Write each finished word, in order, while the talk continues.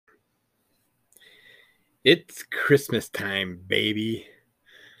It's Christmas time, baby.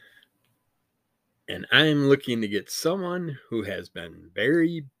 And I'm looking to get someone who has been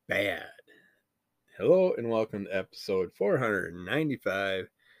very bad. Hello and welcome to episode 495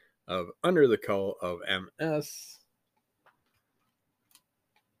 of Under the Call of MS.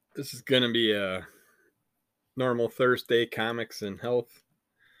 This is going to be a normal Thursday comics and health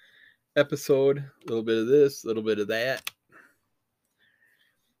episode. A little bit of this, a little bit of that.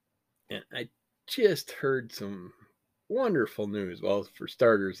 And I just heard some wonderful news. Well, for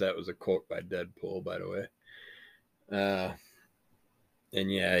starters, that was a quote by Deadpool, by the way.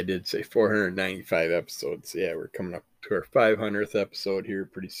 And yeah, I did say 495 episodes. Yeah, we're coming up to our 500th episode here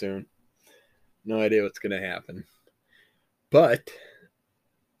pretty soon. No idea what's going to happen. But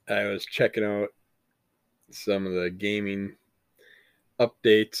I was checking out some of the gaming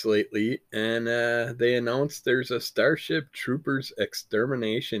updates lately, and they announced there's a Starship Troopers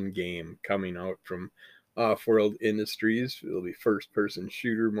Extermination game coming out from Off-World Industries. It'll be first-person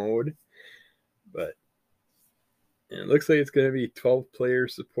shooter mode, but it looks like it's going to be 12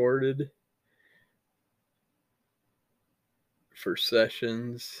 players supported for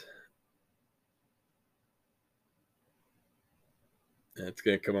sessions. And it's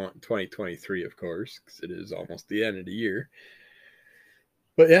going to come out in 2023, of course, because it is almost the end of the year.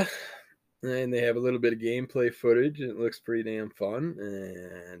 But yeah, and they have a little bit of gameplay footage, and it looks pretty damn fun,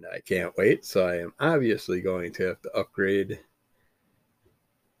 and I can't wait. So I am obviously going to have to upgrade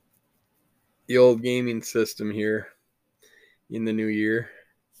the old gaming system here in the new year.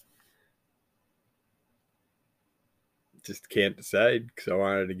 Just can't decide because I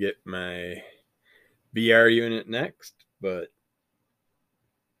wanted to get my VR unit next, but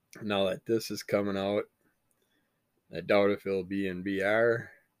now that this is coming out, I doubt if it'll be in VR.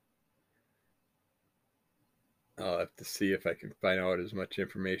 I'll have to see if I can find out as much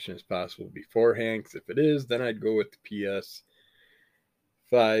information as possible beforehand. Because if it is, then I'd go with the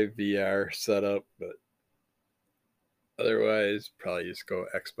PS5 VR setup. But otherwise, probably just go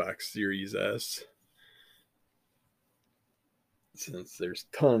Xbox Series S. Since there's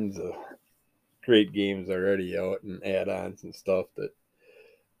tons of great games already out and add-ons and stuff that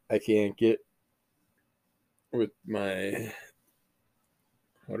I can't get with my...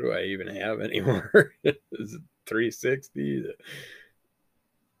 What do I even have anymore? Is it 360?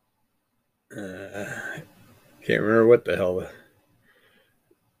 Can't remember what the hell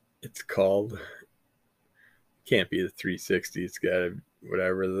it's called. Can't be the 360. It's got to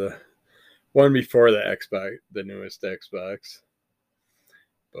whatever the one before the Xbox, the newest Xbox.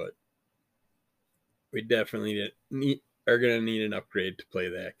 But we definitely are going to need an upgrade to play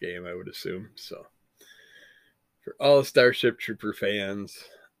that game, I would assume. So for all the Starship Trooper fans,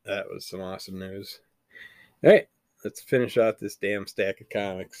 that was some awesome news. All right, let's finish off this damn stack of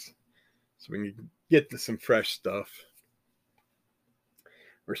comics so we can get to some fresh stuff.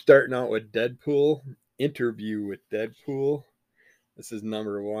 We're starting out with Deadpool, Interview with Deadpool. This is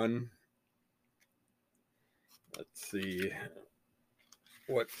number 1. Let's see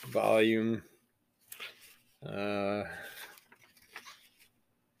what volume.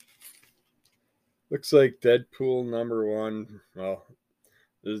 Looks like Deadpool number 1. Well,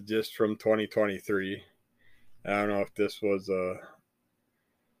 this is just from 2023. I don't know if this was a...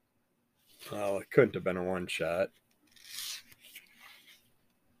 Well, it couldn't have been a one-shot.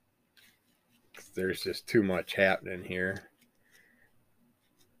 There's just too much happening here.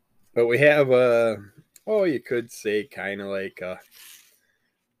 But we have a... Oh, you could say kind of like a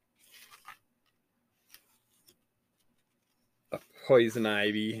Poison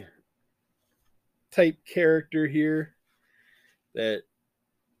Ivy type character here that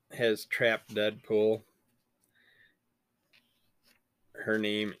has trapped Deadpool. Her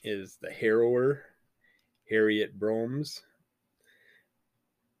name is the Harrower, Harriet Bromes.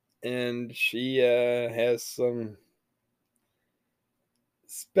 And she has some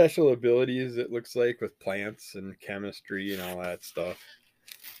special abilities, it looks like, with plants and chemistry and all that stuff.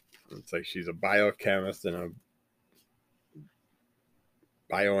 It's like she's a biochemist and a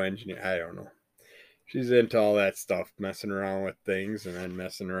bioengineer. I don't know. She's into all that stuff, messing around with things and then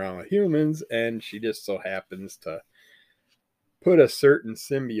messing around with humans. And she just so happens to put a certain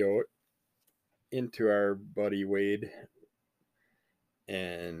symbiote into our buddy Wade.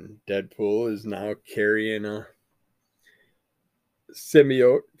 And Deadpool is now carrying a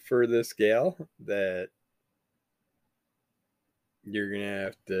symbiote for this gal that you're going to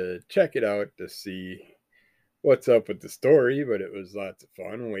have to check it out to see what's up with the story, but it was lots of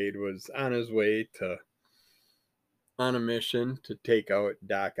fun. Wade was on his way on a mission to take out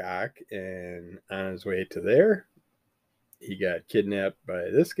Doc Ock, and on his way to there, he got kidnapped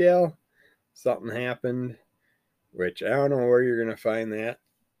by this gal something happened, which I don't know where you're going to find that.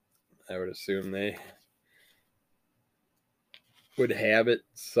 I would assume they would have it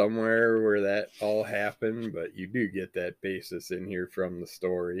somewhere where that all happened, but you do get that basis in here from the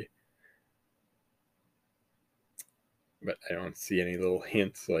story. But I don't see any little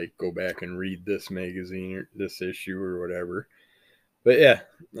hints like go back and read this magazine or this issue or whatever. But yeah,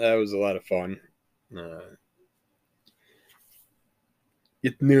 that was a lot of fun.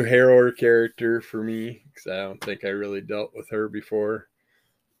 Get the new Harrower character for me because I don't think I really dealt with her before.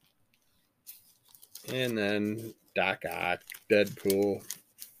 And then Doc Ock, Deadpool,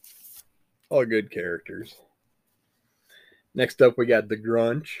 all good characters. Next up, we got the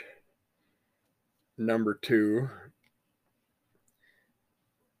Grunch, number 2.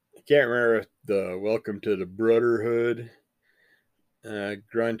 I can't remember if the Welcome to the Brotherhood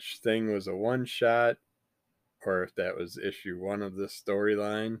Grunch thing was a one-shot or if that was issue 1 of this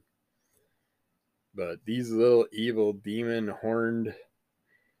storyline. But these little evil demon horned,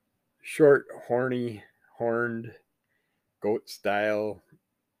 short, horny, horned, goat style.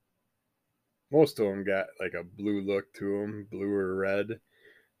 Most of them got like a blue look to them, blue or red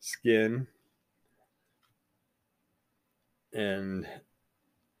skin. And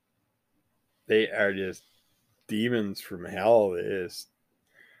they are just demons from hell. They just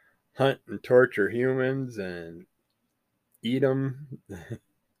hunt and torture humans and eat them,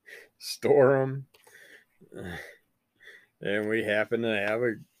 store them. And we happen to have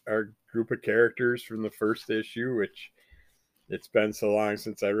our group of characters from the first issue, which it's been so long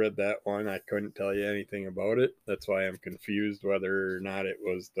since I read that one, I couldn't tell you anything about it. That's why I'm confused whether or not it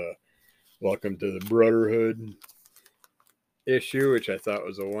was the Welcome to the Brotherhood issue, which I thought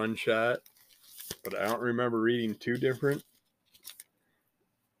was a one-shot. But I don't remember reading 2 different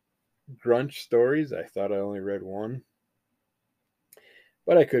Grunch stories. I thought I only read 1.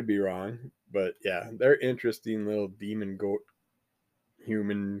 But I could be wrong. But yeah, they're interesting little demon goat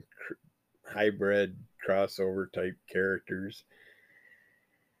human hybrid crossover type characters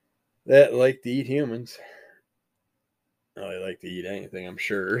that like to eat humans. Well, they like to eat anything, I'm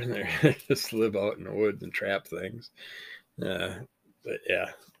sure. They just live out in the woods and trap things. But yeah,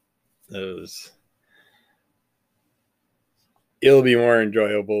 it'll be more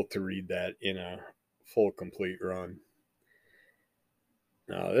enjoyable to read that in a full complete run.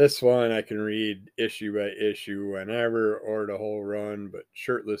 Now, this one I can read issue by issue whenever or the whole run, but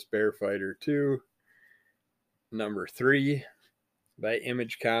Shirtless Bear Fighter 2, number 3 by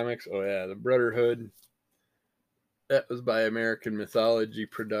Image Comics. Oh, yeah, the Brotherhood. That was by American Mythology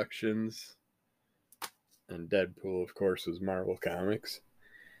Productions. And Deadpool, of course, was Marvel Comics.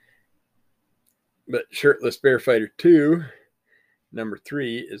 But Shirtless Bear Fighter 2, number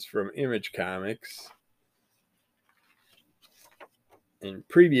 3, is from Image Comics. And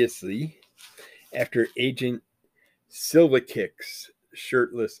previously, after Agent Silva kicks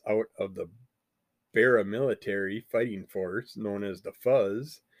Shirtless out of the paramilitary fighting force known as the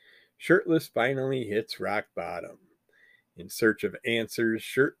Fuzz, Shirtless finally hits rock bottom. In search of answers,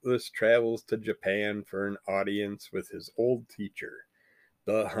 Shirtless travels to Japan for an audience with his old teacher,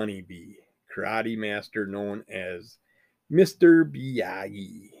 the Honeybee, karate master known as Mr.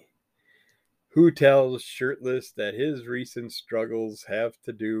 Miyagi, who tells Shirtless that his recent struggles have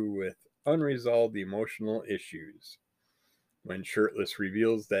to do with unresolved emotional issues. When Shirtless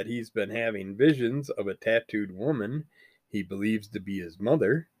reveals that he's been having visions of a tattooed woman he believes to be his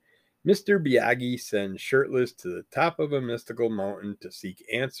mother, Mr. Miyagi sends Shirtless to the top of a mystical mountain to seek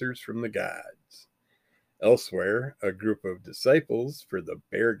answers from the gods. Elsewhere, a group of disciples for the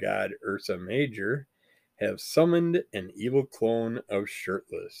bear god Ursa Major have summoned an evil clone of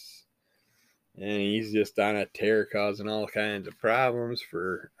Shirtless. And he's just on a tear causing all kinds of problems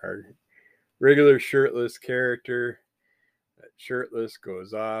for our regular Shirtless character. Shirtless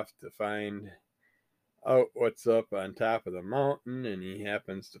goes off to find out what's up on top of the mountain, and he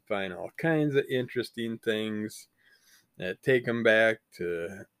happens to find all kinds of interesting things that take him back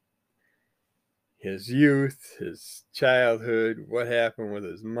to his youth, his childhood, what happened with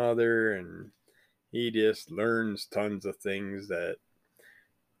his mother, and he just learns tons of things that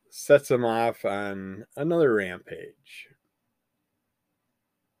sets him off on another rampage.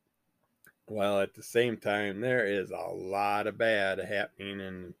 While at the same time, there is a lot of bad happening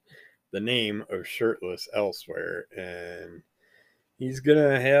in the name of Shirtless elsewhere, and he's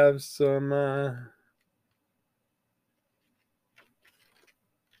gonna have some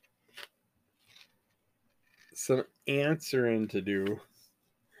answering to do.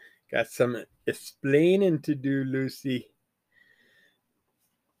 Got some explaining to do, Lucy.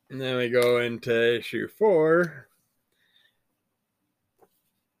 And then we go into issue 4.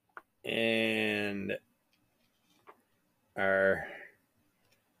 And our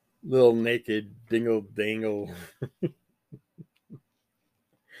little naked dingle dangle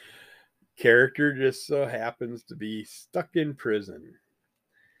character just so happens to be stuck in prison.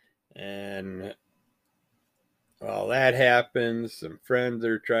 And while that happens, some friends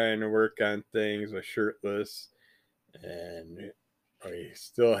are trying to work on things with Shirtless, and we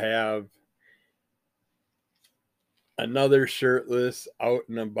still have another Shirtless out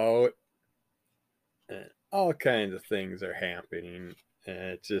and about, and all kinds of things are happening. And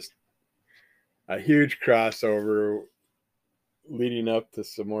it's just a huge crossover leading up to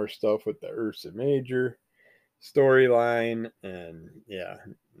some more stuff with the Ursa Major storyline. And yeah,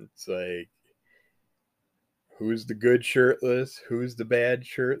 it's like, who's the good Shirtless? Who's the bad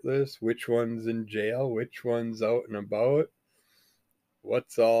Shirtless? Which one's in jail? Which one's out and about?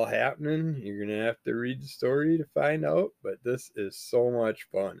 What's all happening? You're going to have to read the story to find out. But this is so much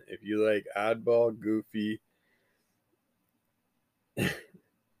fun. If you like oddball, goofy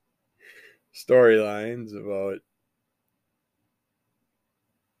storylines about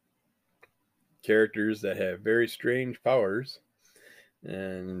characters that have very strange powers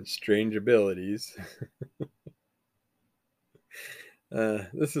and strange abilities,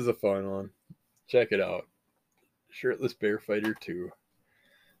 this is a fun one. Check it out. Shirtless Bear Fighter 2,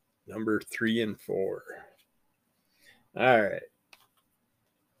 number 3 and 4. All right.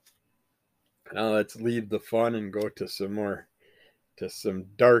 Now let's leave the fun and go to some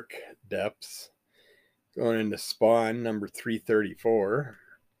dark depths. Going into Spawn, number 334.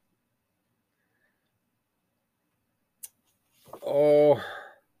 Oh,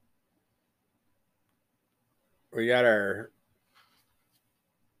 we got our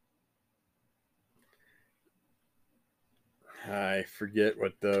I forget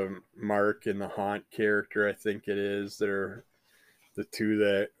what the Mark and the Haunt character, I think it is. They're the two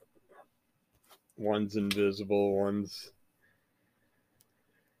that one's invisible, one's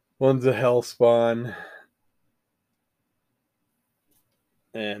a Hellspawn,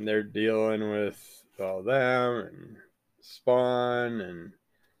 and they're dealing with all them and Spawn and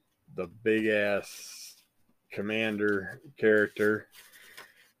the big ass commander character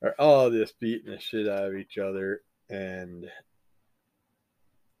are all just beating the shit out of each other. And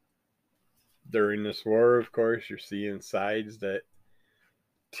during this war, of course, you're seeing sides that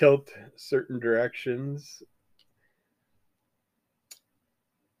tilt certain directions.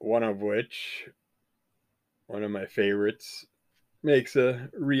 One of which, one of my favorites, makes a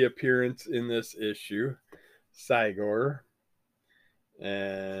reappearance in this issue, Cygor.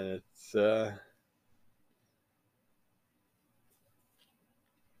 And it's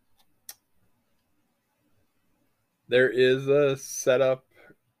there is a setup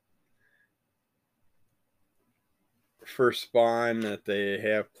for Spawn that they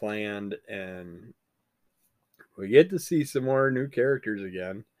have planned, and we get to see some more new characters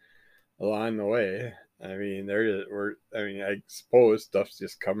again along the way. I mean, I suppose stuff's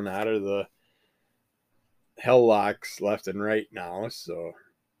just coming out of the Hellocks left and right now. So,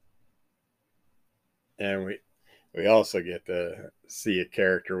 and we also get to see a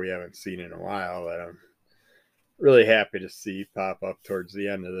character we haven't seen in a while that I'm really happy to see pop up towards the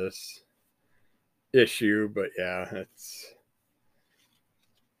end of this issue. But yeah, it's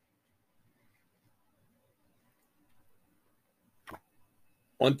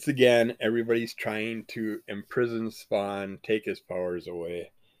once again, everybody's trying to imprison Spawn, take his powers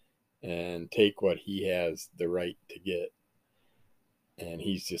away, and take what he has the right to get. And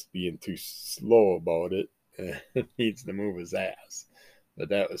he's just being too slow about it and needs to move his ass. But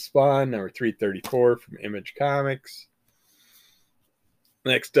that was Spawn, number 334 from Image Comics.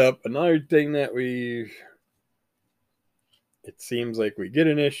 Next up, another thing that it seems like we get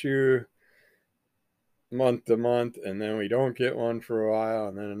an issue month to month, and then we don't get one for a while,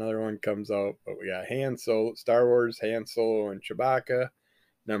 and then another one comes out. But we got Star Wars, Han Solo, and Chewbacca,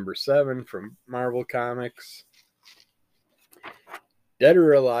 number 7 from Marvel Comics. Dead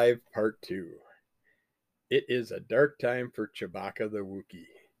or Alive, Part 2. It is a dark time for Chewbacca the Wookiee.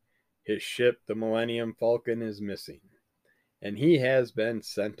 His ship, the Millennium Falcon, is missing, and he has been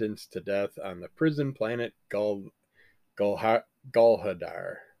sentenced to death on the prison planet Gulhadar.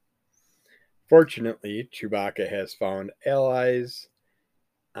 Fortunately, Chewbacca has found allies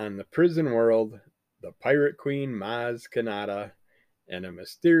on the prison world, the pirate queen Maz Kanata, and a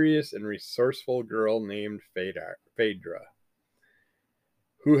mysterious and resourceful girl named Phaedra,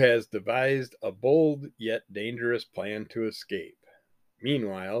 who has devised a bold yet dangerous plan to escape.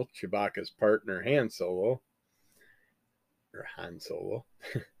 Meanwhile, Chewbacca's partner Han Solo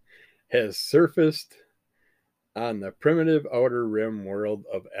has surfaced on the primitive outer rim world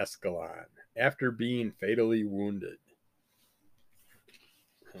of Escalon after being fatally wounded.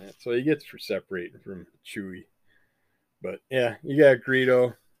 That's what he gets for separating from Chewie. But yeah, you got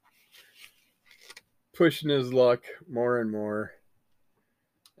Greedo pushing his luck more and more.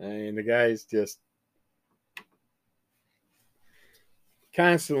 And the guy's just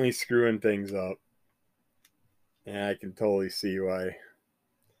constantly screwing things up. And I can totally see why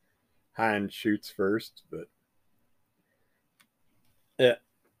Han shoots first, but yeah.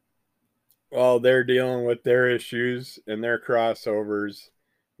 While they're dealing with their issues and their crossovers,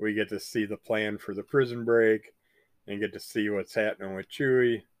 we get to see the plan for the prison break and get to see what's happening with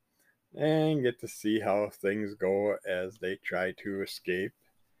Chewie and get to see how things go as they try to escape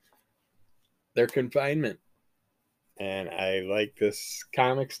their confinement. And I like this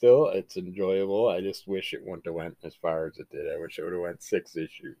comic still. It's enjoyable. I just wish it wouldn't have went as far as it did. I wish it would have went 6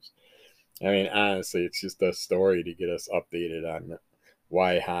 issues. I mean, honestly, it's just a story to get us updated on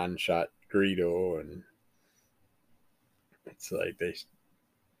why Han shot Greedo, and it's like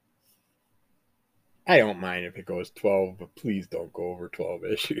I don't mind if it goes 12, but please don't go over 12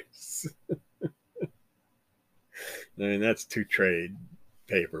 issues. I mean, that's 2 trade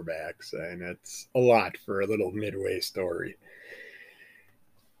paperbacks, and that's a lot for a little midway story,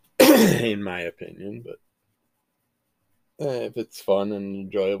 in my opinion. But if it's fun and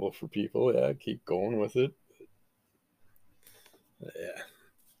enjoyable for people, yeah, keep going with it. Yeah.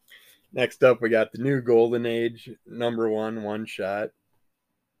 Next up, we got the new Golden Age #1 one shot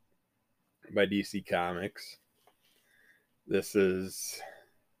by DC Comics. This is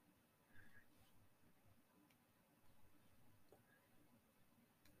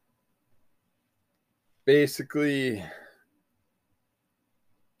basically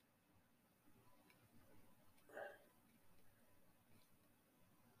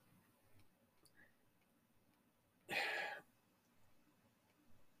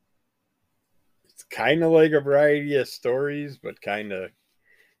it's kind of like a variety of stories, but kind of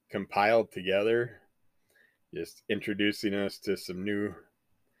compiled together, just introducing us to some new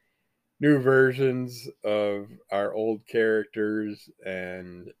versions of our old characters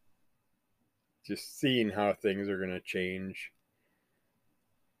and just seeing how things are going to change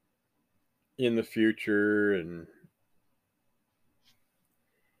in the future and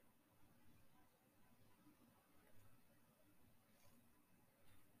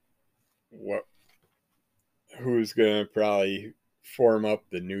what who's going to probably form up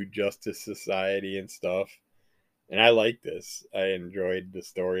the new Justice Society and stuff. And I like this. I enjoyed the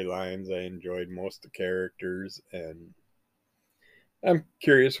storylines. I enjoyed most of the characters, and I'm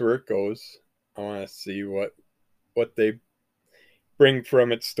curious where it goes. I want to see what they bring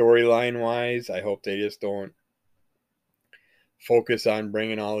from it storyline wise. I hope they just don't focus on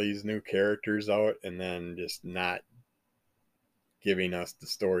bringing all these new characters out and then just not giving us the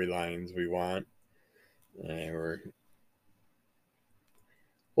storylines we want. And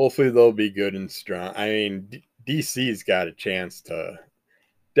hopefully they'll be good and strong. I mean, DC's got a chance to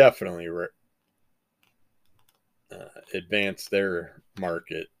definitely advance their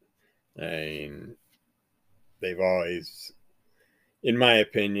market. I mean, they've always, in my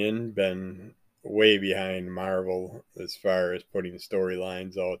opinion, been way behind Marvel as far as putting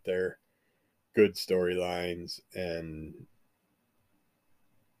storylines out there, good storylines, and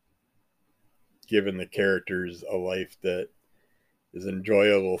giving the characters a life that is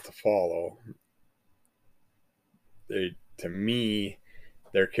enjoyable to follow. To me,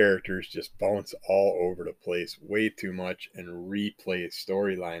 their characters just bounce all over the place way too much and replay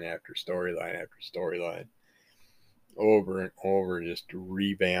storyline after storyline after storyline over and over, just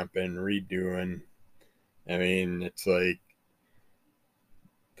revamping, redoing. I mean, it's like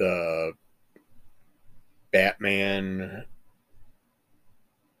the Batman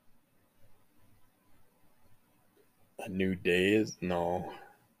A New Day is no.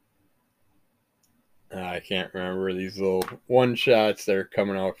 I can't remember these little one shots that are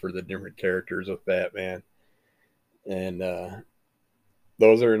coming out for the different characters with Batman. And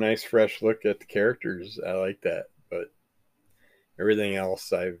those are a nice fresh look at the characters. I like that. But everything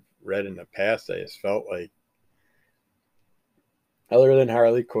else I've read in the past, I just felt like, other than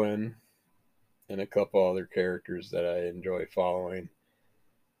Harley Quinn and a couple other characters that I enjoy following,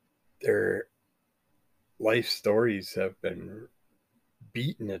 their life stories have been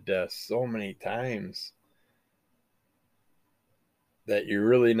beaten to death so many times that you're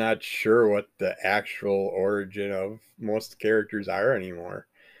really not sure what the actual origin of most characters are anymore.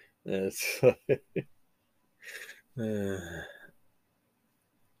 It's I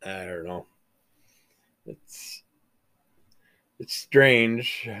don't know. It's it's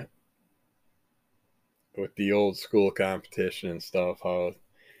strange with the old school competition and stuff, how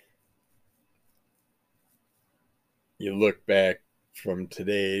you look back from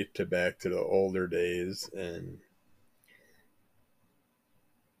today to back to the older days, and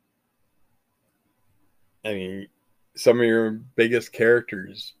I mean, some of your biggest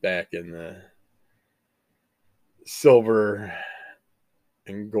characters back in the silver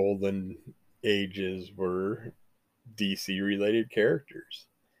and golden ages were DC related characters.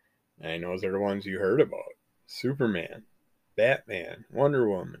 And those are the ones you heard about: Superman, Batman, Wonder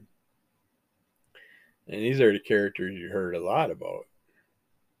Woman. And these are the characters you heard a lot about.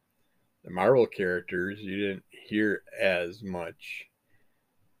 The Marvel characters you didn't hear as much.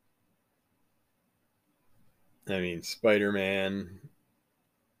 I mean, Spider-Man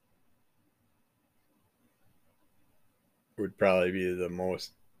would probably be the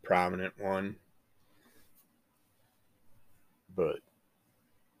most prominent one. But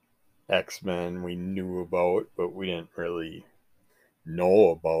X-Men we knew about, but we didn't really know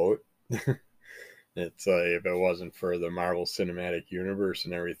about. It's like, if it wasn't for the Marvel Cinematic Universe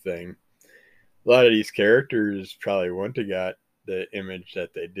and everything, a lot of these characters probably wouldn't have got the image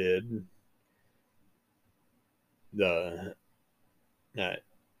that they did. The not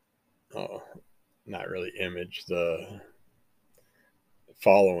oh, not really image, the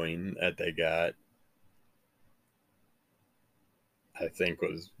following that they got, I think,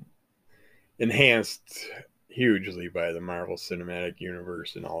 was enhanced hugely by the Marvel Cinematic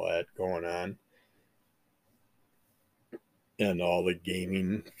Universe and all that going on, and all the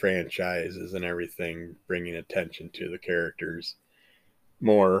gaming franchises and everything bringing attention to the characters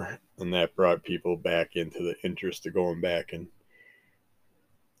more, and that brought people back into the interest of going back and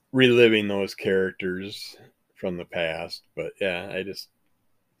reliving those characters from the past. But yeah, I just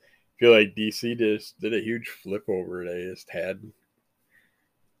feel like DC just did a huge flip over. They just had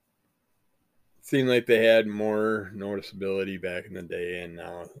seemed like they had more noticeability back in the day, and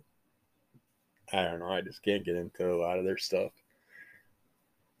now I don't know. I just can't get into a lot of their stuff,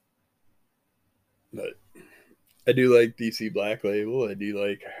 but I do like DC Black Label. I do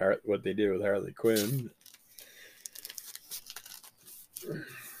like what they did with Harley Quinn.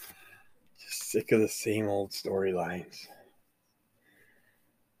 Just sick of the same old storylines.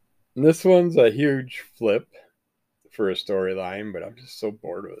 And this one's a huge flip for a storyline, but I'm just so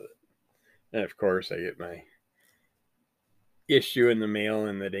bored with it. And of course, I get my issue in the mail,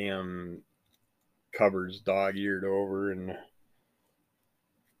 and the damn cover's dog-eared over, and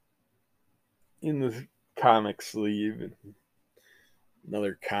in the comic sleeve, and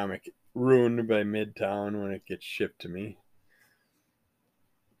another comic ruined by Midtown when it gets shipped to me.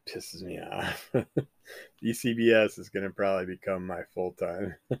 Pisses me off. DCBS is going to probably become my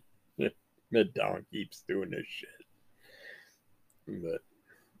full-time. Midtown keeps doing this shit. But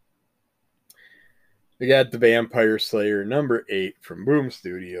we got the Vampire Slayer #8 from Boom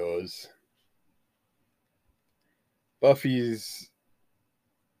Studios. Buffy's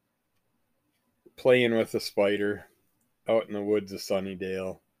playing with a spider out in the woods of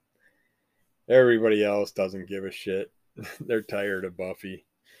Sunnydale. Everybody else doesn't give a shit. They're tired of Buffy.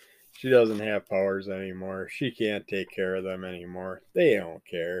 She doesn't have powers anymore. She can't take care of them anymore. They don't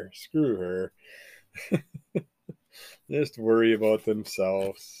care. Screw her. Just worry about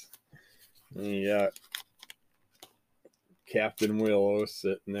themselves. And you got Captain Willow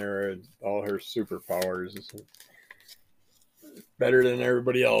sitting there and all her superpowers. Better than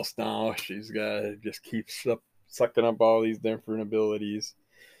everybody else now. She's got to just keep sucking up all these different abilities.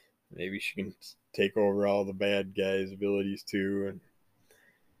 Maybe she can take over all the bad guys' abilities too and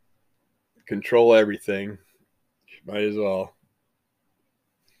control everything. She might as well.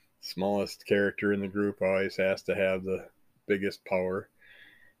 Smallest character in the group always has to have the biggest power.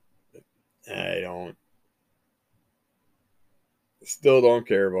 I still don't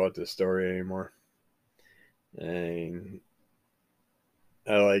care about this story anymore. And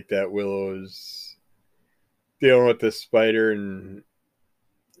I like that Willow's dealing with this spider and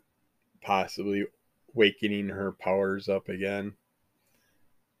possibly wakening her powers up again.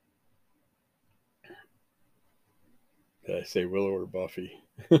 Did I say Willow or Buffy?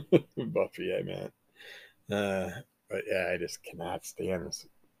 Buffy, I meant. But yeah, I just cannot stand this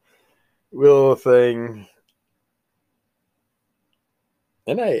Willow thing.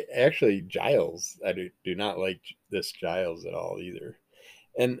 And I actually, Giles, I do not like this Giles at all either.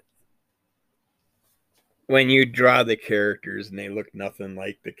 And when you draw the characters and they look nothing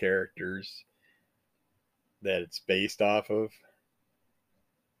like the characters that it's based off of,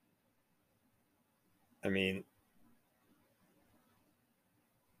 I mean,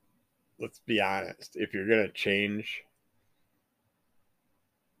 let's be honest. If you're going to change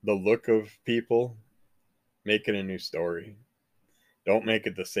the look of people, Make it a new story. Don't make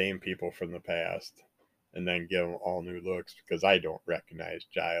it the same people from the past and then give them all new looks, because I don't recognize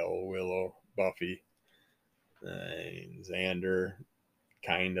Giles, Willow, Buffy, Xander,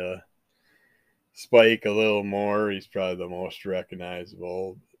 kinda. Spike a little more. He's probably the most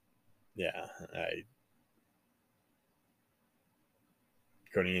recognizable. Yeah, I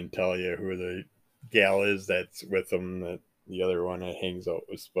couldn't even tell you who the gal is that's with him. That the other one that hangs out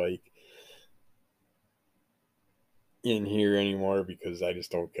with Spike in here anymore, because I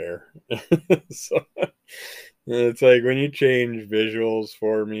just don't care. So it's like when you change visuals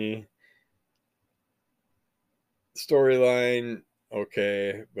for me, storyline,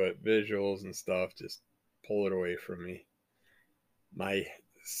 okay, but visuals and stuff, just pull it away from me. My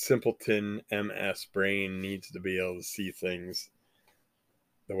simpleton MS brain needs to be able to see things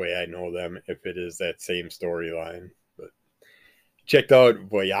the way I know them if it is that same storyline. But checked out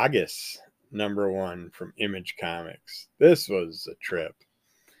Voyagus #1 from Image Comics. This was a trip.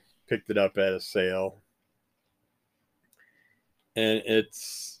 Picked it up at a sale. And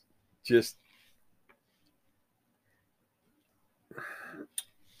it's just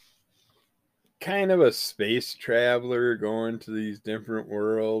kind of a space traveler going to these different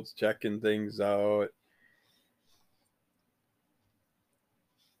worlds, checking things out,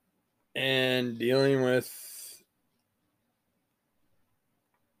 and dealing with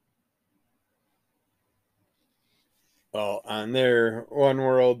on their one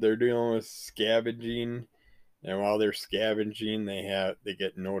world they're dealing with scavenging, and while they're scavenging they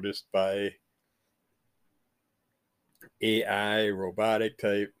get noticed by AI robotic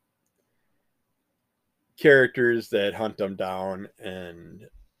type characters that hunt them down, and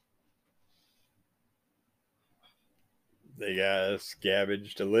they gotta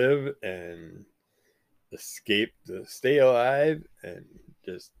scavenge to live and escape to stay alive. And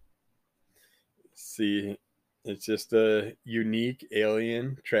just see, it's just a unique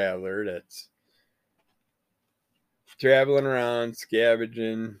alien traveler that's traveling around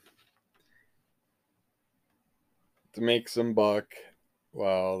scavenging to make some buck,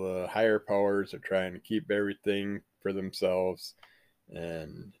 while the higher powers are trying to keep everything for themselves.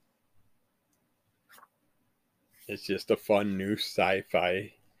 And it's just a fun new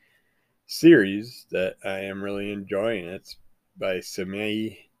sci-fi series that I am really enjoying. It's by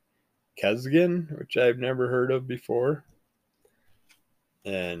Samei Kesgan, which I've never heard of before,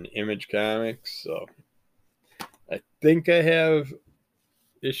 and Image Comics. So I think I have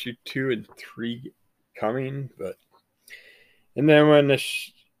issue 2 and 3 coming, but and then when the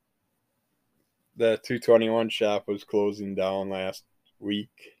 221 shop was closing down last week,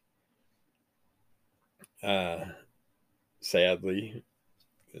 sadly,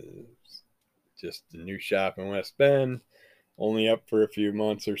 just a new shop in West Bend, only up for a few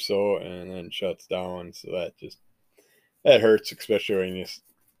months or so, and then shuts down. So that hurts, especially when you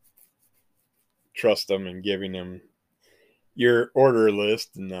trust them and giving them your order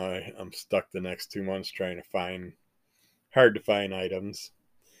list, and now I'm stuck the next 2 months trying to find hard to find items.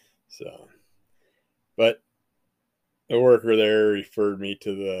 So, but the worker there referred me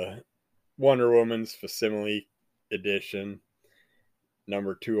to the Wonder Woman's Facsimile edition,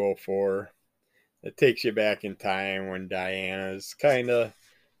 number 204. It takes you back in time when Diana's kind of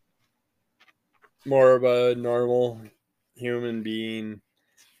more of a normal human being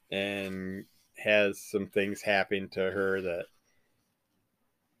and has some things happen to her that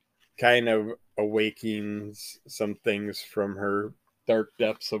kind of awakens some things from her dark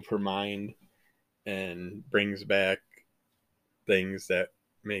depths of her mind and brings back things that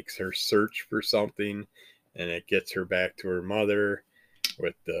makes her search for something, and it gets her back to her mother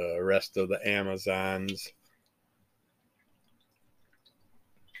with the rest of the Amazons.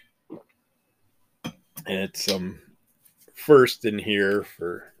 And it's some first in here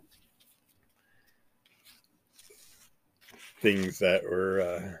for things that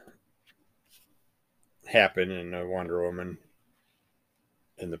were happen in a Wonder Woman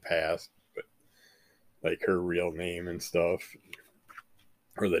in the past, but like her real name and stuff,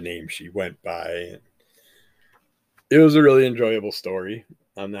 or the name she went by. It was a really enjoyable story.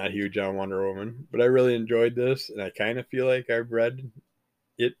 I'm not huge on Wonder Woman, but I really enjoyed this, and I kind of feel like I've read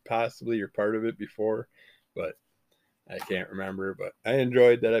it possibly or part of it before, but I can't remember. But I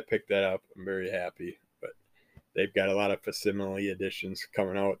enjoyed that I picked that up. I'm very happy. But they've got a lot of facsimile editions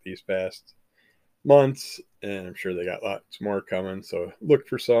coming out these past months, and I'm sure they got lots more coming. So look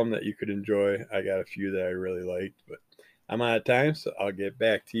for some that you could enjoy. I got a few that I really liked, but I'm out of time, so I'll get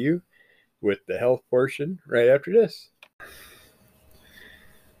back to you with the health portion right after this.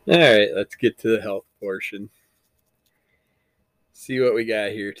 All right, let's get to the health portion. See what we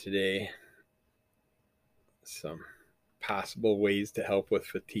got here today. some possible ways to help with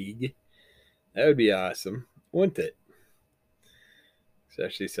fatigue. That would be awesome, wouldn't it?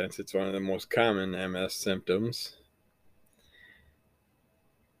 Especially since it's one of the most common MS symptoms.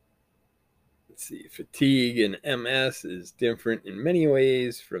 Let's see, fatigue and MS is different in many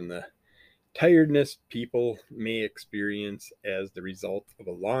ways from the tiredness people may experience as the result of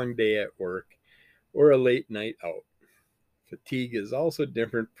a long day at work or a late night out. Fatigue is also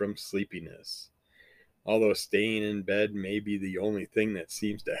different from sleepiness. Although staying in bed may be the only thing that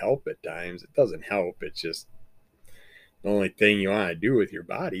seems to help at times, it doesn't help. It's just the only thing you want to do with your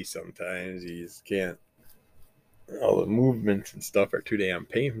body sometimes. You just can't. All the movements and stuff are too damn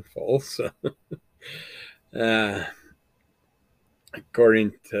painful. So, uh,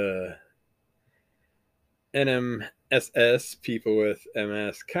 according to NMSS, people with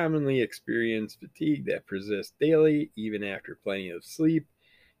MS commonly experience fatigue that persists daily, even after plenty of sleep,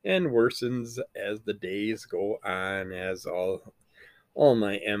 and worsens as the days go on. As all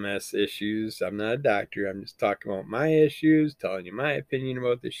my MS issues, I'm not a doctor. I'm just talking about my issues, telling you my opinion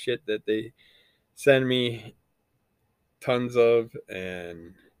about the shit that they send me tons of,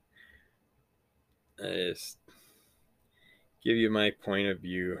 and I just give you my point of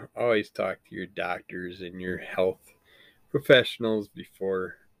view. Always talk to your doctors and your health professionals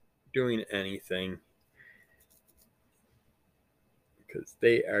before doing anything, because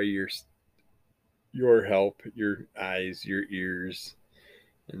they are your help, your eyes, your ears,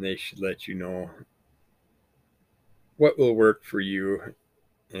 and they should let you know what will work for you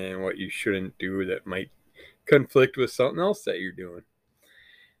and what you shouldn't do that might conflict with something else that you're doing,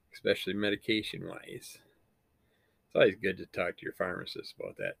 especially medication wise. It's always good to talk to your pharmacist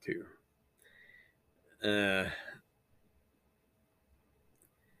about that too.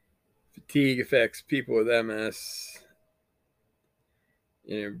 Fatigue affects people with MS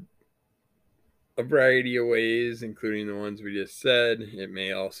in a variety of ways, including the ones we just said. It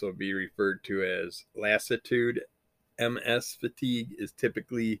may also be referred to as lassitude. MS fatigue is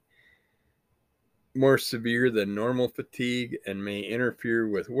typically more severe than normal fatigue and may interfere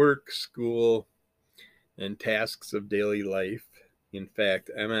with work, school, and tasks of daily life. In fact,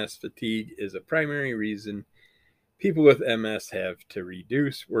 MS fatigue is a primary reason people with MS have to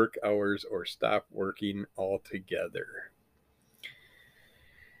reduce work hours or stop working altogether.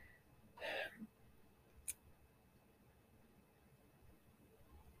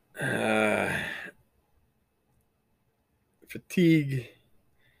 Fatigue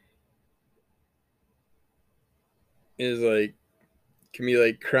can be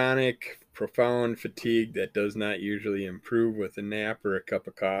like chronic, profound fatigue that does not usually improve with a nap or a cup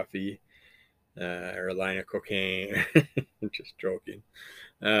of coffee or a line of cocaine. Just joking.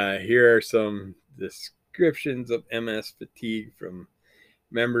 Here are some descriptions of MS fatigue from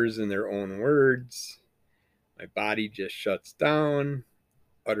members in their own words. My body just shuts down,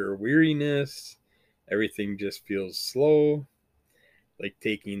 utter weariness, everything just feels slow, like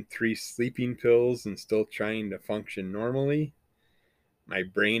taking 3 sleeping pills and still trying to function normally. My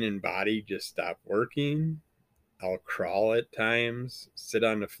brain and body just stop working. I'll crawl at times, sit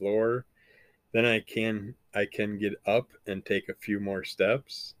on the floor, then I can get up and take a few more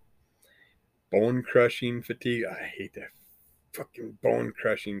steps. Bone crushing fatigue. I hate that fucking bone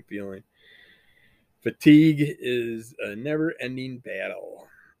crushing feeling. Fatigue is a never ending battle.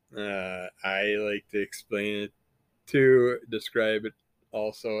 I like to explain it to describe it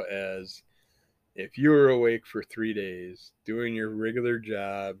also as if you were awake for 3 days, doing your regular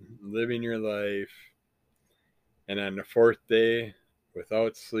job, living your life, and on the 4th day,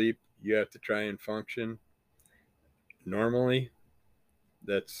 without sleep, you have to try and function normally,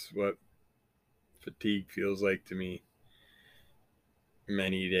 that's what fatigue feels like to me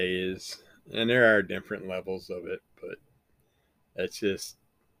many days. And there are different levels of it, but that's just.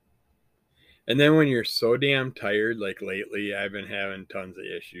 And then when you're so damn tired, like lately, I've been having tons of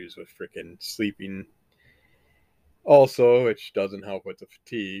issues with freaking sleeping also, which doesn't help with the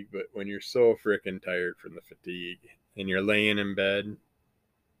fatigue. But when you're so freaking tired from the fatigue and you're laying in bed,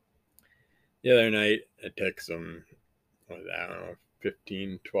 the other night I took some, I don't know,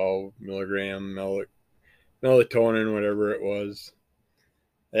 15, 12 milligram melatonin, whatever it was.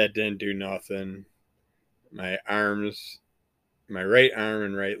 That didn't do nothing. My right arm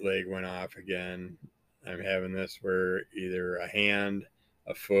and right leg went off again. I'm having this where either a hand,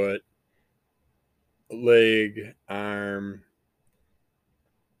 a foot, a leg, arm,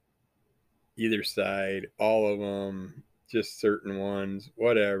 either side, all of them, just certain ones,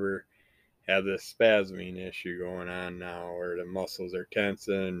 whatever, have this spasming issue going on now where the muscles are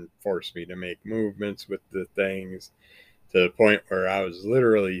tensing and force me to make movements with the things to the point where I was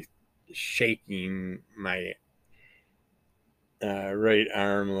literally shaking my right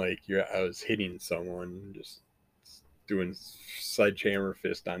arm, like I was hitting someone, just doing sledgehammer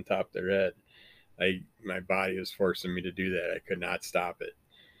fist on top of their head. My body was forcing me to do that. I could not stop it.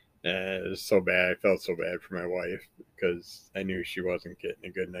 And it was so bad. I felt so bad for my wife because I knew she wasn't getting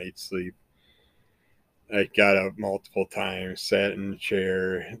a good night's sleep. I got up multiple times, sat in the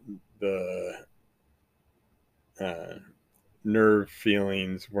chair. The uh, nerve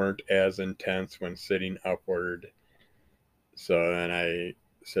feelings weren't as intense when sitting upward. So then I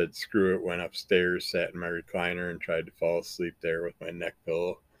said, screw it, went upstairs, sat in my recliner, and tried to fall asleep there with my neck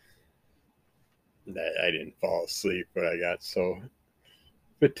pillow. I didn't fall asleep, but I got so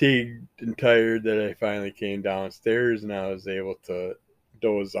fatigued and tired that I finally came downstairs and I was able to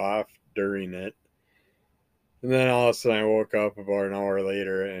doze off during it. And then all of a sudden I woke up about an hour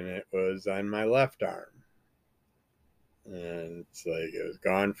later and it was on my left arm. And it's like it was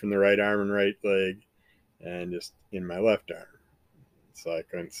gone from the right arm and right leg and just in my left arm. So I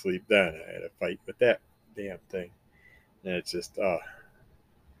couldn't sleep then. I had a fight with that damn thing. And it's just,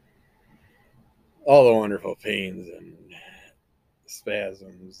 all the wonderful pains and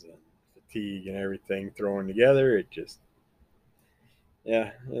spasms and fatigue and everything thrown together. It just,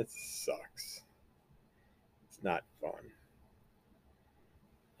 yeah, it sucks. It's not fun.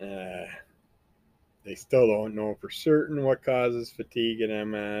 They still don't know for certain what causes fatigue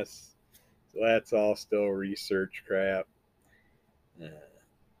in MS. So that's all still research crap. Uh,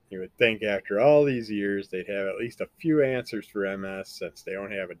 you would think after all these years they'd have at least a few answers for MS since they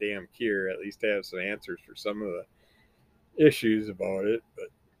don't have a damn cure. At least have some answers for some of the issues about it. But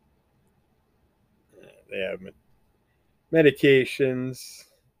they have medications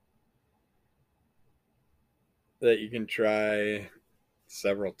that you can try,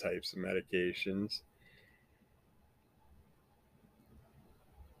 several types of medications.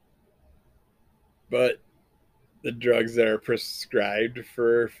 But the drugs that are prescribed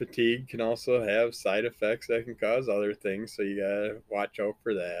for fatigue can also have side effects that can cause other things, so you gotta watch out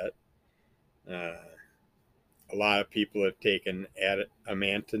for that. Uh, a lot of people have taken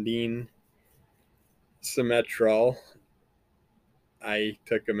amantadine, Symetrol. I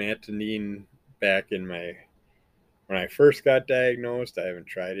took amantadine back in when I first got diagnosed. I haven't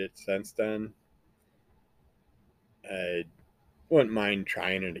tried it since then. I wouldn't mind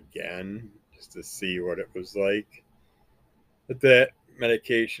trying it again just to see what it was like. But that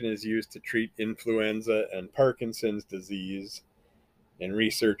medication is used to treat influenza and Parkinson's disease, and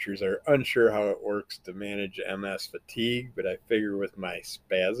researchers are unsure how it works to manage MS fatigue. But I figure with my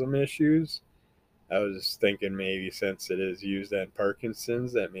spasm issues, I was thinking maybe since it is used on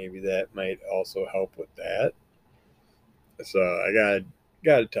Parkinson's, that maybe that might also help with that. So I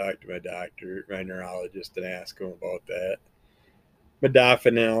gotta talk to my doctor, my neurologist, and ask him about that.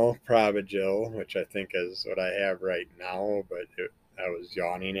 Modafinil, Provigil, which I think is what I have right now, but I was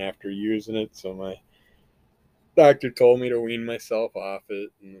yawning after using it, so my doctor told me to wean myself off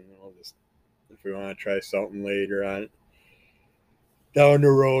it, and I'll just, if we want to try something later on down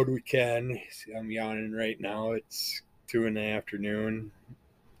the road, we can. See, I'm yawning right now. It's 2 in the afternoon.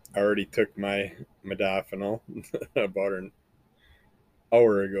 I already took my modafinil about an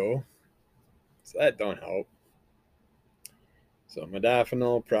hour ago, so that don't help. So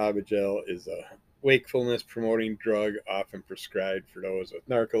modafinil Provigil is a wakefulness promoting drug often prescribed for those with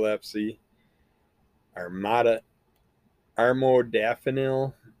narcolepsy. Armodafinil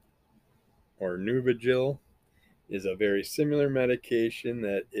or Nuvigil is a very similar medication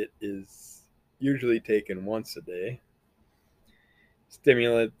that it is usually taken once a day.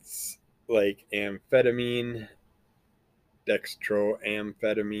 Stimulants like amphetamine,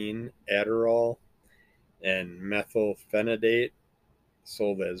 dextroamphetamine, Adderall, and methylphenidate,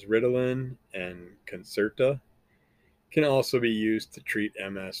 sold as Ritalin and Concerta, can also be used to treat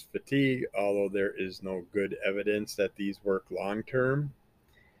MS fatigue, although there is no good evidence that these work long term.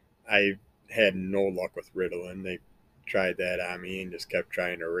 I had no luck with Ritalin. They tried that on me and just kept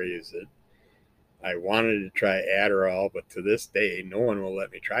trying to raise it. I wanted to try Adderall, but to this day, no one will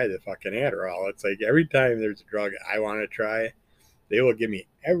let me try the fucking Adderall. It's like every time there's a drug I want to try, they will give me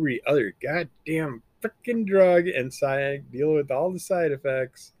every other goddamn freaking drug and deal with all the side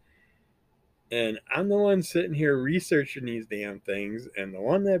effects. And I'm the one sitting here researching these damn things, and the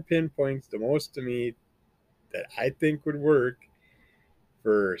one that pinpoints the most to me that I think would work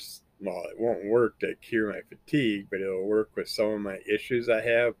for, well, it won't work to cure my fatigue, but it'll work with some of my issues I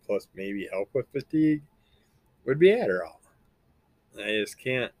have, plus maybe help with fatigue, would be Adderall. I just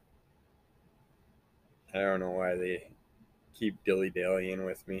can't. I don't know why they keep dilly dallying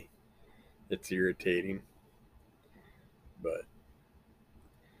with me. It's irritating. But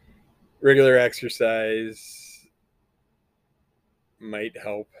regular exercise, might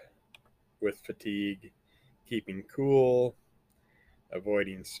help with fatigue, keeping cool,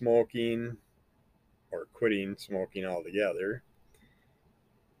 avoiding smoking, or quitting smoking altogether.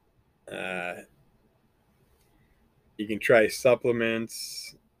 You can try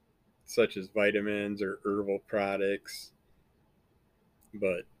supplements such as vitamins or herbal products,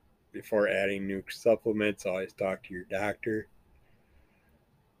 but before adding new supplements, always talk to your doctor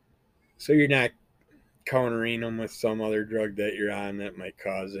so you're not countering them with some other drug that you're on that might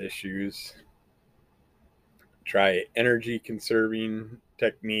cause issues. Try energy conserving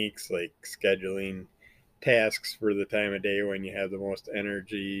techniques like scheduling tasks for the time of day when you have the most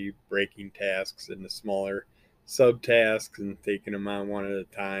energy, breaking tasks into smaller subtasks and taking them on one at a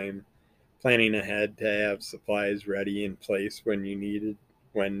time, planning ahead to have supplies ready in place when needed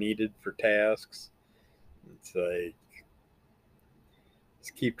for tasks. It's like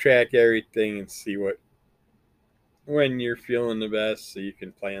just keep track of everything and see when you're feeling the best so you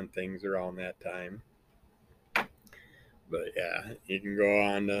can plan things around that time. But yeah, you can go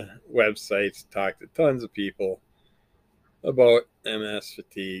on to websites, talk to tons of people about MS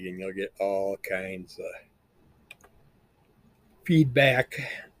fatigue, and you'll get all kinds of feedback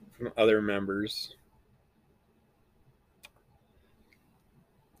from other members.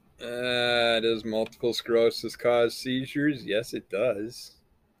 Does multiple sclerosis cause seizures? Yes, it does.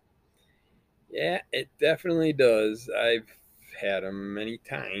 Yeah, it definitely does. I've had them many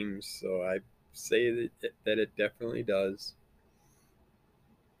times, so I say that it definitely does.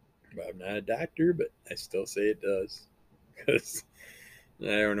 But I'm not a doctor, but I still say it does because I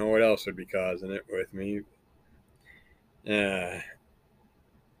don't know what else would be causing it with me.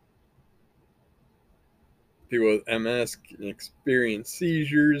 People with MS can experience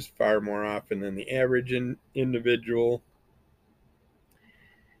seizures far more often than the average individual.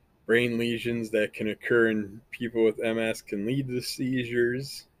 Brain lesions that can occur in people with MS can lead to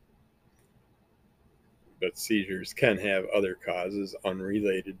seizures, but seizures can have other causes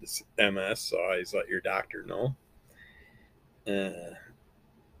unrelated to MS, so always let your doctor know.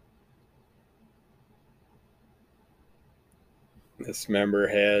 This member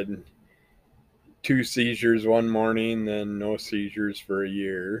had 2 seizures one morning, then no seizures for a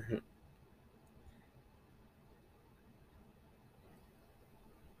year.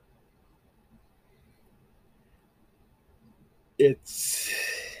 Its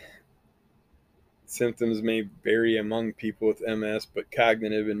symptoms may vary among people with MS, but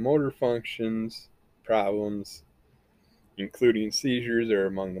cognitive and motor functions problems, including seizures, are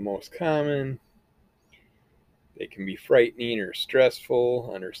among the most common. They can be frightening or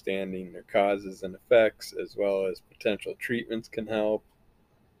stressful. Understanding their causes and effects, as well as potential treatments, can help.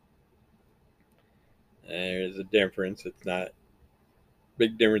 There's a difference. It's not a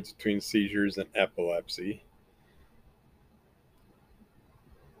big difference between seizures and epilepsy.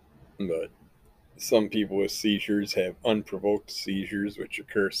 But some people with seizures have unprovoked seizures, which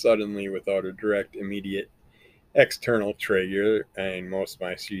occur suddenly without a direct, immediate external trigger. And most of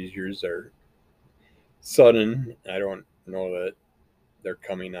my seizures are sudden. I don't know that they're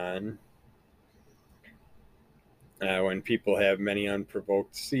coming on. When people have many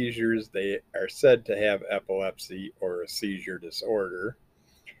unprovoked seizures, they are said to have epilepsy or a seizure disorder.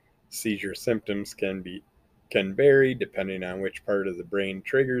 Seizure symptoms can vary depending on which part of the brain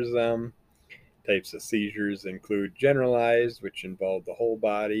triggers them. Types of seizures include generalized, which involve the whole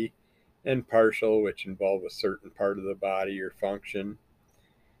body, and partial, which involve a certain part of the body or function.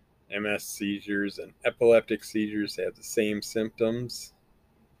 MS seizures and epileptic seizures have the same symptoms.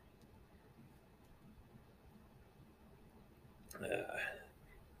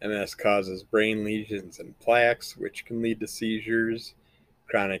 MS causes brain lesions and plaques, which can lead to seizures.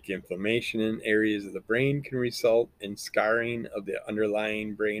 Chronic inflammation in areas of the brain can result in scarring of the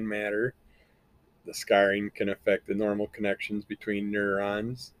underlying brain matter. The scarring can affect the normal connections between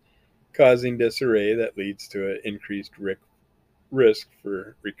neurons, causing disarray that leads to an increased risk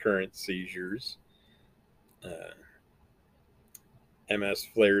for recurrent seizures. MS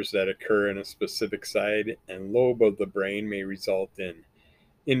flares that occur in a specific side and lobe of the brain may result in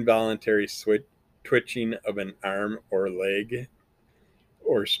involuntary twitching of an arm or leg,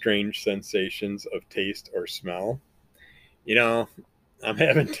 or strange sensations of taste or smell. You know, I'm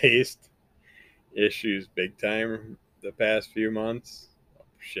having taste issues big time the past few months.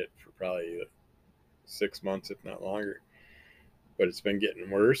 Shit, for probably 6 months, if not longer. But it's been getting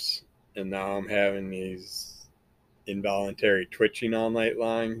worse. And now I'm having these involuntary twitching all night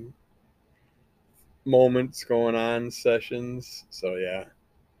long moments going on, sessions. So, yeah.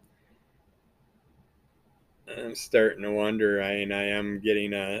 I'm starting to wonder. I am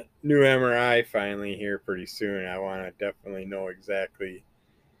getting a new MRI finally here pretty soon. I want to definitely know exactly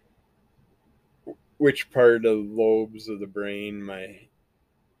which part of the lobes of the brain my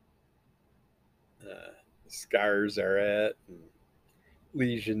uh, scars are at and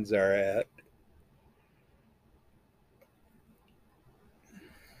lesions are at.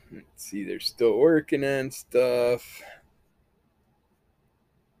 Let's see, they're still working on stuff,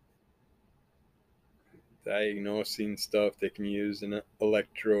 diagnosing stuff. They can use an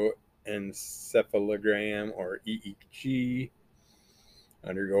electroencephalogram or EEG,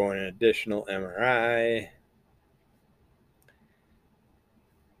 undergoing an additional MRI.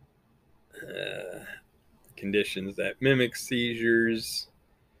 Conditions that mimic seizures,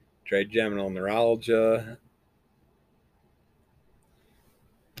 trigeminal neuralgia,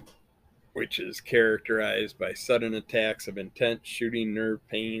 which is characterized by sudden attacks of intense shooting nerve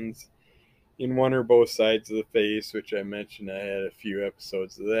pains in one or both sides of the face, which I mentioned. I had a few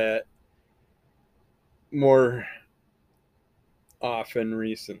episodes of that more often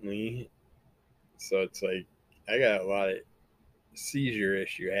recently. So it's like I got a lot of seizure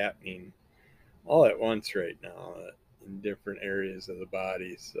issue happening all at once right now in different areas of the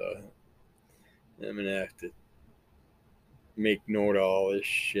body. So I'm going to have to make note of all this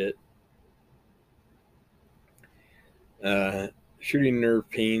shit. Shooting nerve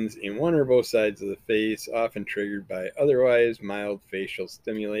pains in one or both sides of the face, often triggered by otherwise mild facial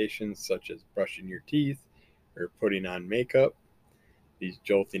stimulations such as brushing your teeth or putting on makeup. These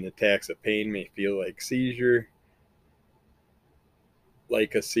jolting attacks of pain may feel like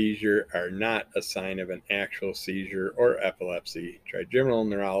a seizure, are not a sign of an actual seizure or epilepsy. Trigeminal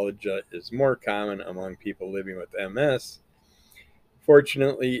neuralgia is more common among people living with MS.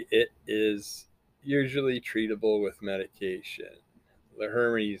 Fortunately, it is usually treatable with medication. The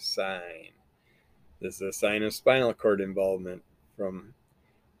Hermes sign. This is a sign of spinal cord involvement from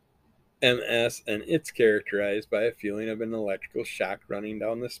MS, and it's characterized by a feeling of an electrical shock running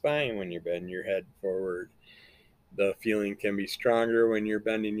down the spine when you bend your head forward. The feeling can be stronger when you're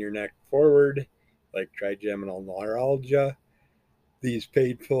bending your neck forward, like trigeminal neuralgia. These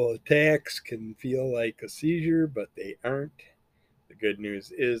painful attacks can feel like a seizure, but they aren't. The good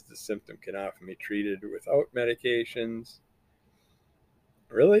news is the symptom can often be treated without medications.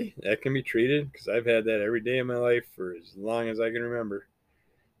 Really? That can be treated? Because I've had that every day of my life for as long as I can remember.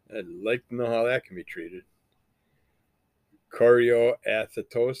 I'd like to know how that can be treated.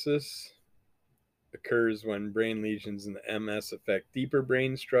 Chorioathetosis occurs when brain lesions in the MS affect deeper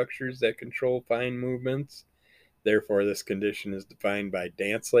brain structures that control fine movements. Therefore, this condition is defined by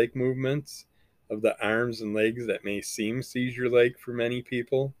dance-like movements of the arms and legs that may seem seizure-like for many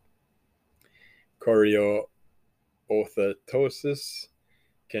people. Chorioathetosis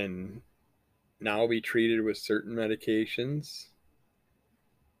can now be treated with certain medications.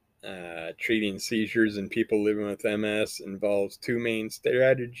 Treating seizures in people living with MS involves two main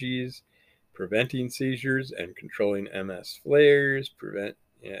strategies: preventing seizures and controlling MS flares. There's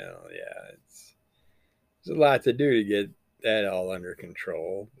a lot to do to get that all under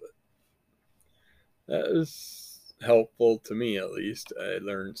control. But that was helpful to me, at least. I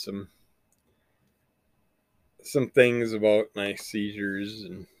learned some things about my seizures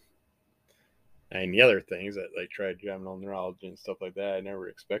and the other things that like trigeminal neuralgia and stuff like that. I never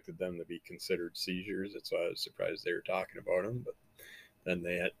expected them to be considered seizures. That's why I was surprised they were talking about them. But then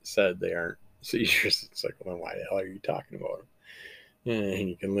they had said they aren't seizures. It's like, well, why the hell are you talking about them? And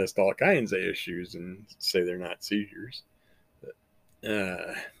you can list all kinds of issues and say they're not seizures. But,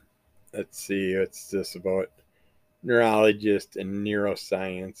 let's see, what's this about? Neurologist and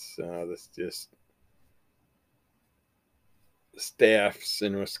neuroscience. This just staffs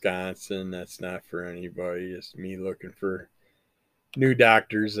in Wisconsin. That's not for anybody. Just me looking for new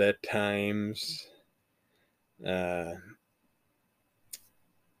doctors at times.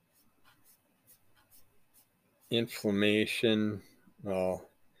 Inflammation. Well,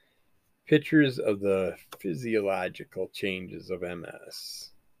 pictures of the physiological changes of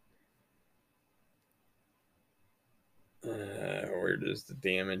MS. Where does the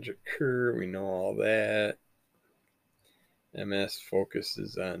damage occur? We know all that. MS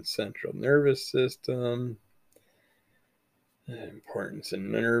focuses on central nervous system. Importance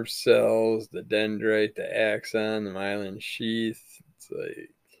in nerve cells, the dendrite, the axon, the myelin sheath.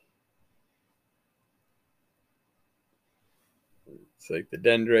 It's like the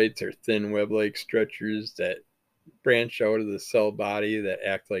dendrites are thin web-like structures that branch out of the cell body that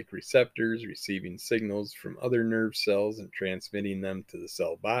act like receptors, receiving signals from other nerve cells and transmitting them to the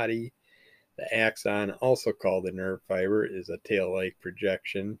cell body. The axon, also called a nerve fiber, is a tail-like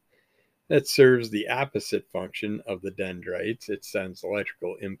projection that serves the opposite function of the dendrites. It sends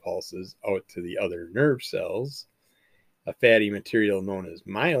electrical impulses out to the other nerve cells. A fatty material known as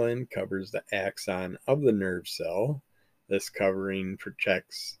myelin covers the axon of the nerve cell. This covering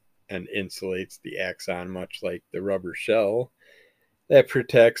protects and insulates the axon, much like the rubber shell that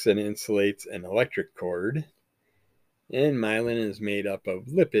protects and insulates an electric cord. And myelin is made up of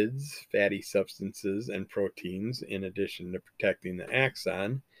lipids, fatty substances, and proteins. In addition to protecting the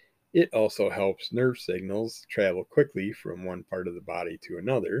axon, it also helps nerve signals travel quickly from one part of the body to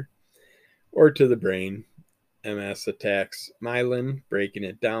another or to the brain. MS attacks myelin, breaking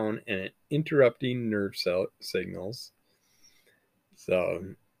it down and interrupting nerve cell signals. So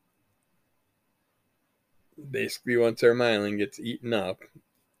basically, once our myelin gets eaten up,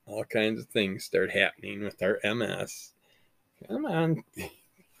 all kinds of things start happening with our MS. Come on.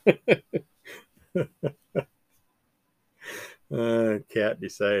 Cat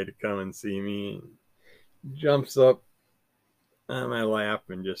decided to come and see me. Jumps up on my lap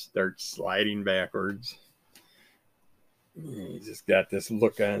and just starts sliding backwards. He's just got this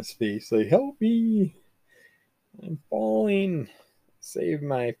look on his face like, help me. I'm falling. Save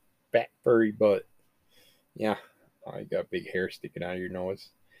my fat furry butt. Yeah. Oh, you got big hair sticking out of your nose.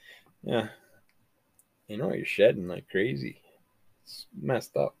 Yeah. You know, you're shedding like crazy. It's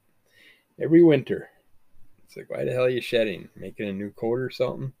messed up. Every winter. It's like, why the hell are you shedding? Making a new coat or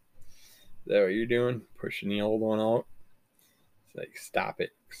something? Is that what you're doing? Pushing the old one out? It's like, stop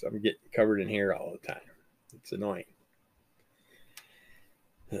it. Because I'm getting covered in hair all the time. It's annoying.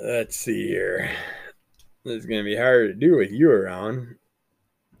 Let's see here. This is going to be harder to do with you around.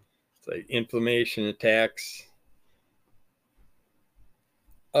 It's like inflammation attacks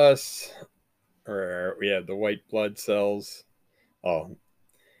us, or we have the white blood cells. Oh,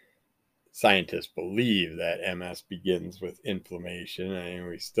 scientists believe that MS begins with inflammation. I mean,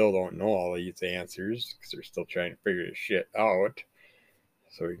 we still don't know all these answers because they're still trying to figure this shit out.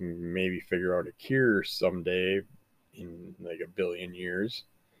 So we can maybe figure out a cure someday in like 1 billion years.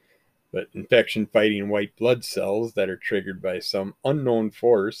 But infection-fighting white blood cells that are triggered by some unknown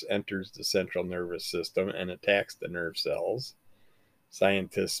force enters the central nervous system and attacks the nerve cells.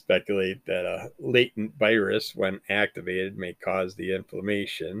 Scientists speculate that a latent virus, when activated, may cause the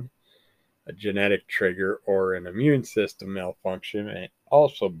inflammation. A genetic trigger or an immune system malfunction may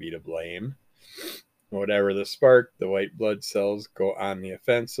also be to blame. Whatever the spark, the white blood cells go on the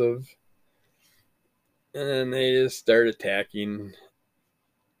offensive, and they just start attacking.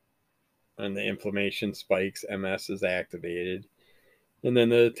 When the inflammation spikes, MS is activated. And then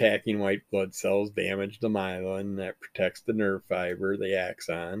the attacking white blood cells damage the myelin that protects the nerve fiber, the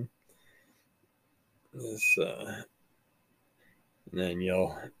axon. And then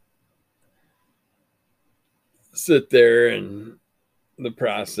you'll sit there and the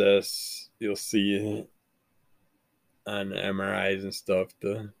process, you'll see on the MRIs and stuff,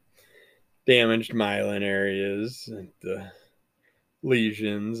 the damaged myelin areas, and the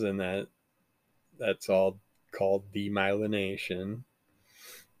lesions, and that's all called demyelination.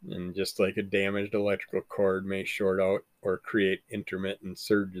 And just like a damaged electrical cord may short out or create intermittent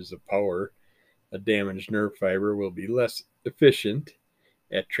surges of power, a damaged nerve fiber will be less efficient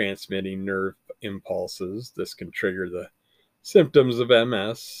at transmitting nerve impulses. This can trigger the symptoms of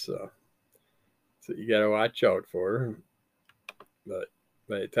MS. So you got to watch out for. But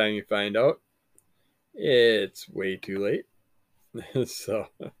by the time you find out, it's way too late. So,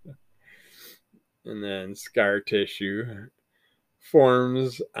 and then scar tissue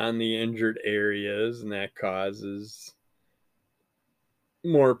forms on the injured areas, and that causes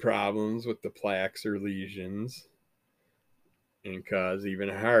more problems with the plaques or lesions, and cause even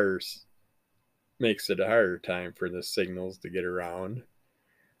harder, makes it a harder time for the signals to get around.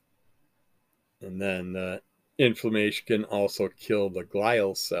 And then the inflammation can also kill the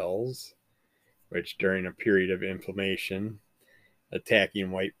glial cells, which during a period of inflammation, attacking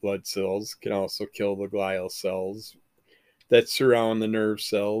white blood cells can also kill the glial cells that surround the nerve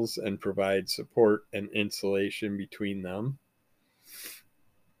cells and provide support and insulation between them.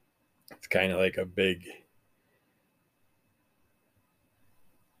 It's kind of like a big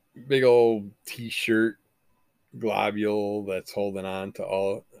old t-shirt globule that's holding on to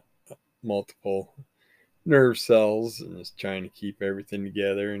all multiple nerve cells and is trying to keep everything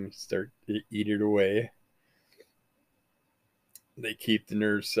together and start to eat it away. They keep the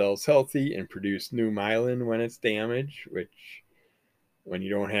nerve cells healthy and produce new myelin when it's damaged, which when you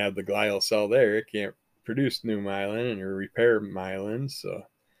don't have the glial cell there, it can't produce new myelin and repair myelin. So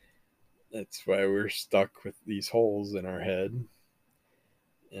that's why we're stuck with these holes in our head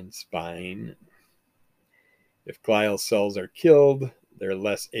and spine. If glial cells are killed, they're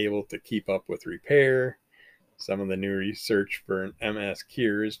less able to keep up with repair. Some of the new research for an MS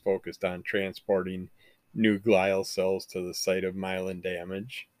cure is focused on transporting new glial cells to the site of myelin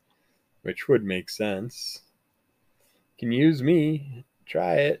damage, which would make sense. Can use me.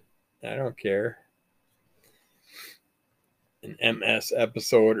 Try it. I don't care. An MS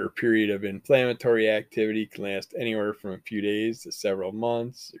episode or period of inflammatory activity can last anywhere from a few days to several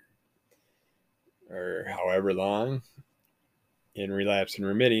months or however long. In relapse and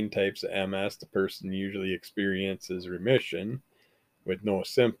remitting types of MS, the person usually experiences remission with no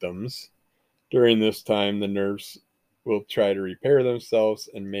symptoms. During this time, the nerves will try to repair themselves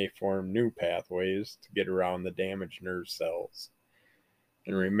and may form new pathways to get around the damaged nerve cells.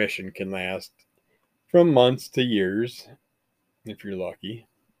 And remission can last from months to years, if you're lucky.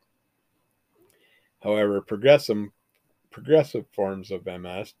 However, progressive forms of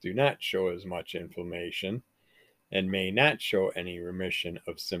MS do not show as much inflammation and may not show any remission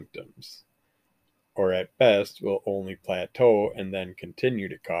of symptoms, or at best will only plateau and then continue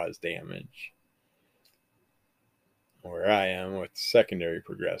to cause damage. Where I am with secondary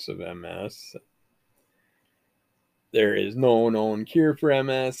progressive MS, there is no known cure for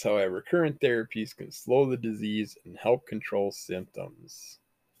MS. However, current therapies can slow the disease and help control symptoms.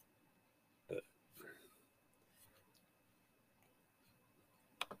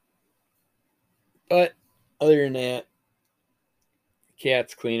 But other than that,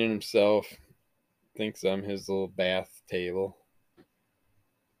 cat's cleaning himself. Thinks I'm his little bath table.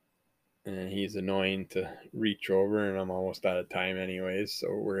 And he's annoying to reach over, and I'm almost out of time anyways,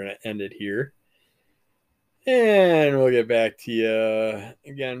 so we're going to end it here. And we'll get back to you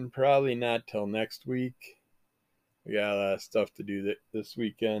again, probably not till next week. We got a lot of stuff to do this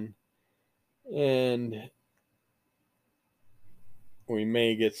weekend. And we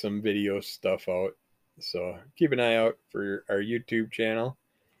may get some video stuff out. So keep an eye out for our YouTube channel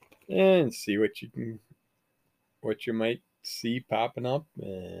and see what you might see popping up,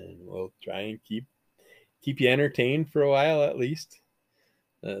 and we'll try and keep you entertained for a while at least.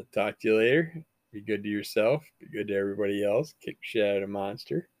 Talk to you later. Be good to yourself. Be good to everybody else. Kick shit out of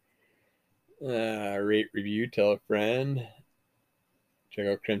monster. Rate, review, tell a friend. Check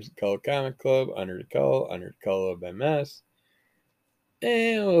out Crimson Cull Comic Club, Under the Cull of MS.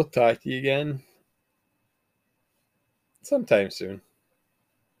 And we'll talk to you again sometime soon.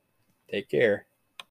 Take care.